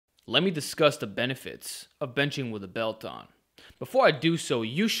let me discuss the benefits of benching with a belt on. Before I do so,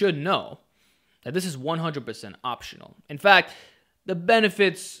 you should know that this is 100% optional. In fact, the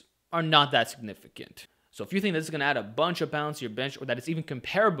benefits are not that significant. So if you think this is going to add a bunch of pounds to your bench or that it's even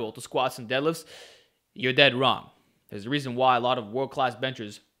comparable to squats and deadlifts, you're dead wrong. There's a reason why a lot of world-class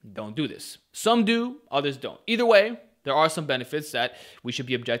benchers don't do this. Some do, others don't. Either way, there are some benefits that we should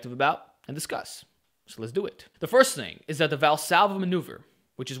be objective about and discuss. So let's do it. The first thing is that the Valsalva maneuver,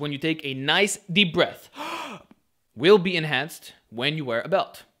 which is when you take a nice deep breath, will be enhanced when you wear a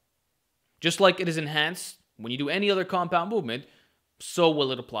belt. Just like it is enhanced when you do any other compound movement, so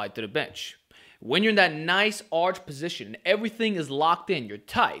will it apply to the bench. When you're in that nice arch position and everything is locked in, you're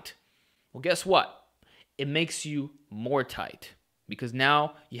tight, well, guess what? It makes you more tight because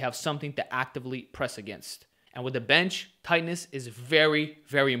now you have something to actively press against. And with the bench, tightness is very,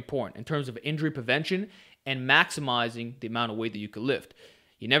 very important in terms of injury prevention and maximizing the amount of weight that you can lift.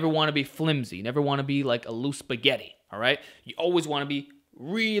 You never want to be flimsy. You never want to be like a loose spaghetti, all right? You always want to be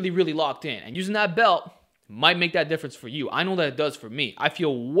really, really locked in. And using that belt might make that difference for you. I know that it does for me. I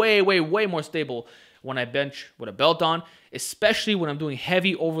feel way, way, way more stable when I bench with a belt on, especially when I'm doing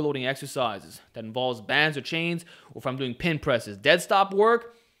heavy overloading exercises that involves bands or chains, or if I'm doing pin presses. Dead stop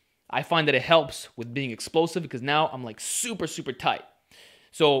work, I find that it helps with being explosive because now I'm like super, super tight.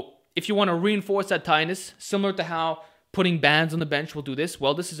 So if you want to reinforce that tightness, similar to how putting bands on the bench will do this,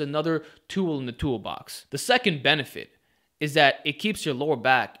 well, this is another tool in the toolbox. The second benefit is that it keeps your lower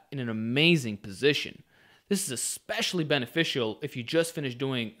back in an amazing position. This is especially beneficial if you just finished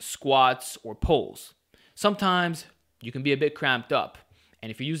doing squats or pulls. Sometimes you can be a bit cramped up,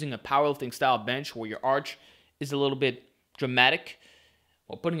 and if you're using a powerlifting style bench where your arch is a little bit dramatic,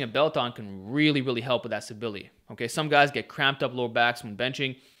 well, putting a belt on can really, really help with that stability. Okay, some guys get cramped up lower backs when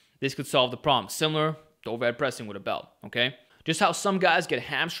benching. This could solve the problem, similar to overhead pressing with a belt, okay? Just how some guys get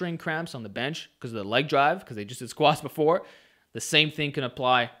hamstring cramps on the bench because of the leg drive, because they just did squats before, the same thing can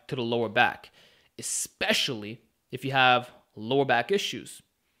apply to the lower back, especially if you have lower back issues.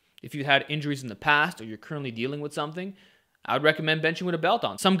 If you've had injuries in the past or you're currently dealing with something, I would recommend benching with a belt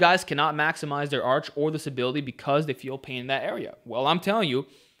on. Some guys cannot maximize their arch or the stability because they feel pain in that area. Well, I'm telling you,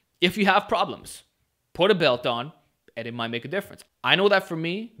 if you have problems, put a belt on and it might make a difference. I know that for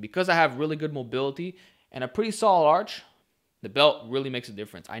me, because I have really good mobility and a pretty solid arch, the belt really makes a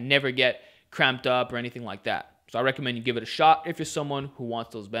difference. I never get cramped up or anything like that. So I recommend you give it a shot if you're someone who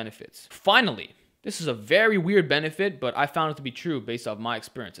wants those benefits. Finally, this is a very weird benefit, but I found it to be true based off my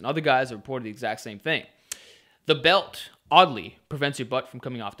experience, and other guys have reported the exact same thing. The belt, oddly, prevents your butt from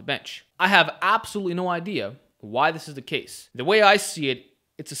coming off the bench. I have absolutely no idea why this is the case. The way I see it,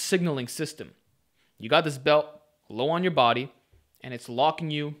 it's a signaling system. You got this belt low on your body, and it's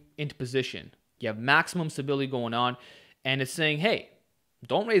locking you into position. You have maximum stability going on, and it's saying, hey,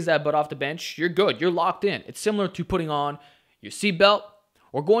 don't raise that butt off the bench. You're good. You're locked in. It's similar to putting on your seatbelt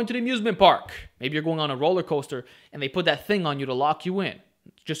or going to the amusement park. Maybe you're going on a roller coaster, and they put that thing on you to lock you in,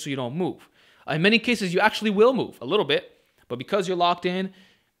 just so you don't move. In many cases, you actually will move a little bit, but because you're locked in,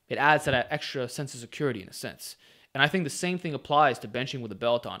 it adds to that extra sense of security in a sense. And I think the same thing applies to benching with a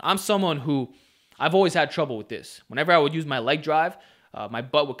belt on. I'm someone who, I've always had trouble with this. Whenever I would use my leg drive, my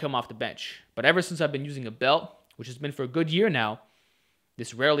butt would come off the bench. But ever since I've been using a belt, which has been for a good year now,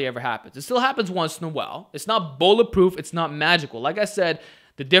 this rarely ever happens. It still happens once in a while. It's not bulletproof. It's not magical. Like I said,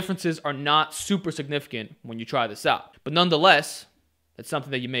 the differences are not super significant when you try this out. But nonetheless, it's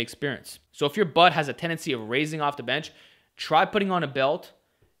something that you may experience. So if your butt has a tendency of raising off the bench, try putting on a belt,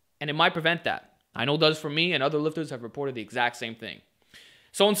 and it might prevent that. I know it does for me, and other lifters have reported the exact same thing.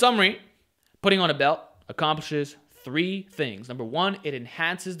 So in summary, putting on a belt accomplishes 3 things. Number 1, it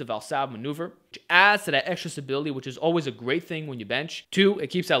enhances the Valsalva maneuver, which adds to that extra stability, which is always a great thing when you bench. 2, it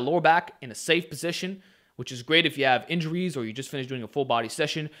keeps that lower back in a safe position, which is great if you have injuries or you just finished doing a full body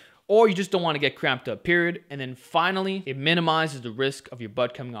session or you just don't want to get cramped up, period. And then finally, it minimizes the risk of your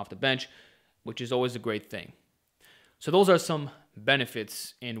butt coming off the bench, which is always a great thing. So those are some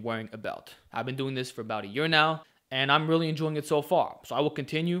benefits in wearing a belt. I've been doing this for about a year now, and I'm really enjoying it so far. So I will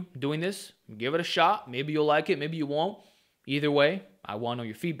continue doing this. Give it a shot. Maybe you'll like it. Maybe you won't. Either way, I want to know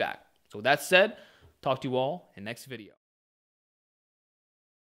your feedback. So with that said, talk to you all in the next video.